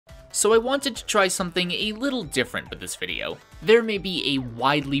so I wanted to try something a little different with this video. There may be a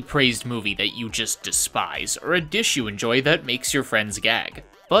widely praised movie that you just despise, or a dish you enjoy that makes your friends gag.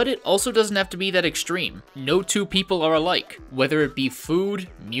 But it also doesn't have to be that extreme. No two people are alike. Whether it be food,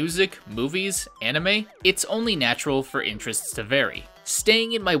 music, movies, anime, it's only natural for interests to vary.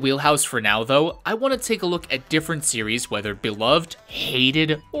 Staying in my wheelhouse for now though, I want to take a look at different series, whether beloved,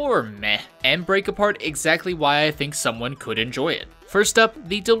 hated, or meh, and break apart exactly why I think someone could enjoy it. First up,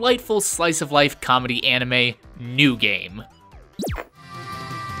 the delightful slice of life comedy anime, New Game.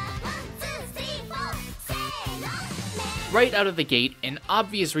 Right out of the gate, an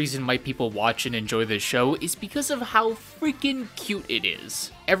obvious reason why people watch and enjoy this show is because of how freaking cute it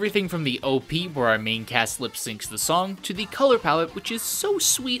is. Everything from the OP, where our main cast lip syncs the song, to the color palette, which is so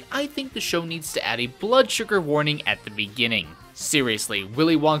sweet I think the show needs to add a blood sugar warning at the beginning. Seriously,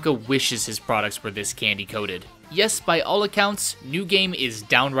 Willy Wonka wishes his products were this candy coated. Yes, by all accounts, New Game is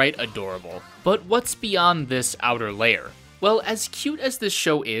downright adorable. But what's beyond this outer layer? Well, as cute as this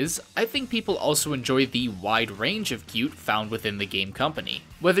show is, I think people also enjoy the wide range of cute found within the game company.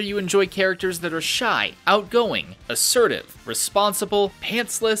 Whether you enjoy characters that are shy, outgoing, assertive, responsible,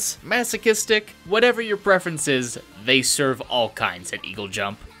 pantsless, masochistic, whatever your preference is, they serve all kinds at Eagle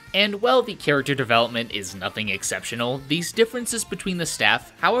Jump. And while the character development is nothing exceptional, these differences between the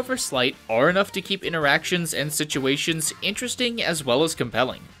staff, however slight, are enough to keep interactions and situations interesting as well as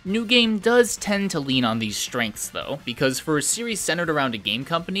compelling. New Game does tend to lean on these strengths though, because for a series centered around a game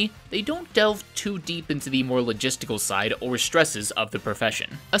company, they don't delve too deep into the more logistical side or stresses of the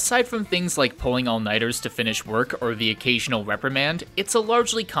profession. Aside from things like pulling all-nighters to finish work or the occasional reprimand, it's a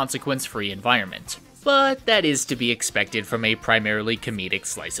largely consequence-free environment. But that is to be expected from a primarily comedic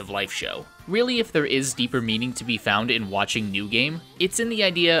slice-of-life show. Really, if there is deeper meaning to be found in watching New Game, it's in the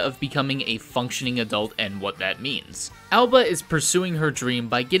idea of becoming a functioning adult and what that means. Alba is pursuing her dream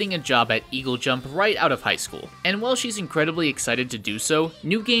by getting a job at Eagle Jump right out of high school, and while she's incredibly excited to do so,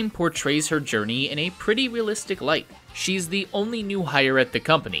 New Game portrays her journey in a pretty realistic light. She's the only new hire at the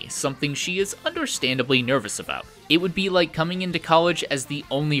company, something she is understandably nervous about. It would be like coming into college as the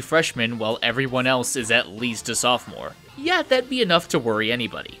only freshman while everyone else is at least a sophomore. Yeah, that'd be enough to worry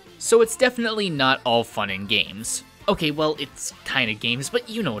anybody. So it's definitely not all fun and games. Okay, well, it's kinda games, but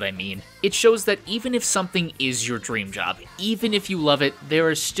you know what I mean. It shows that even if something is your dream job, even if you love it, there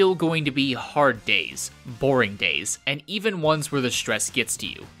are still going to be hard days, boring days, and even ones where the stress gets to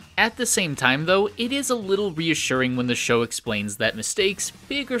you. At the same time though, it is a little reassuring when the show explains that mistakes,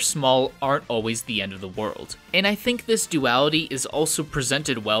 big or small, aren't always the end of the world. And I think this duality is also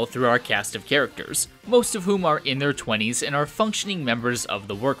presented well through our cast of characters, most of whom are in their 20s and are functioning members of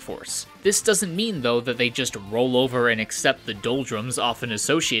the workforce. This doesn't mean though that they just roll over and accept the doldrums often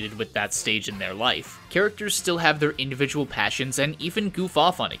associated with that stage in their life. Characters still have their individual passions and even goof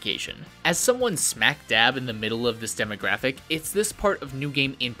off on occasion. As someone smack dab in the middle of this demographic, it's this part of New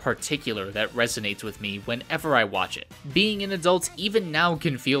Game in particular that resonates with me whenever I watch it. Being an adult even now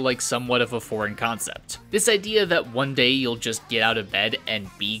can feel like somewhat of a foreign concept. This idea that one day you'll just get out of bed and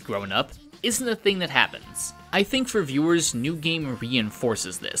be grown up isn't a thing that happens. I think for viewers, New Game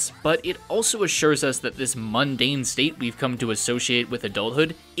reinforces this, but it also assures us that this mundane state we've come to associate with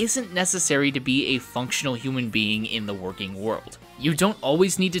adulthood isn't necessary to be a functional human being in the working world. You don't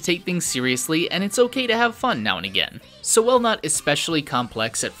always need to take things seriously, and it's okay to have fun now and again. So while not especially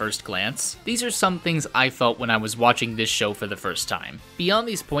complex at first glance, these are some things I felt when I was watching this show for the first time. Beyond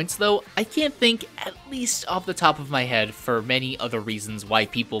these points though, I can't think, at least off the top of my head, for many other reasons why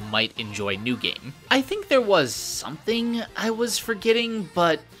people might enjoy New Game. I think there was something I was forgetting,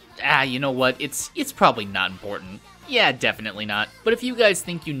 but you know what, it's probably not important. Yeah, definitely not. But if you guys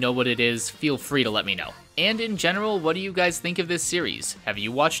think you know what it is, feel free to let me know. And in general, what do you guys think of this series? Have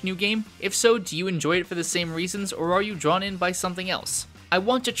you watched New Game? If so, do you enjoy it for the same reasons, or are you drawn in by something else? I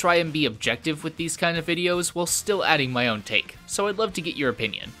want to try and be objective with these kind of videos while still adding my own take, so I'd love to get your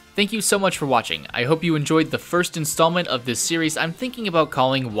opinion. Thank you so much for watching. I hope you enjoyed the first installment of this series I'm thinking about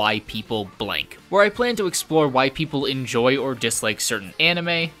calling Why People Blank, where I plan to explore why people enjoy or dislike certain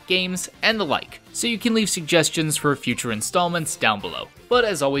anime, games, and the like, so you can leave suggestions for future installments down below. But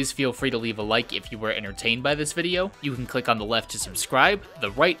as always, feel free to leave a like if you were entertained by this video. You can click on the left to subscribe,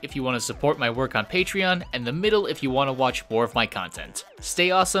 the right if you want to support my work on Patreon, and the middle if you want to watch more of my content.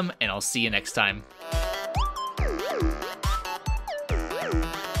 Stay awesome, and I'll see you next time.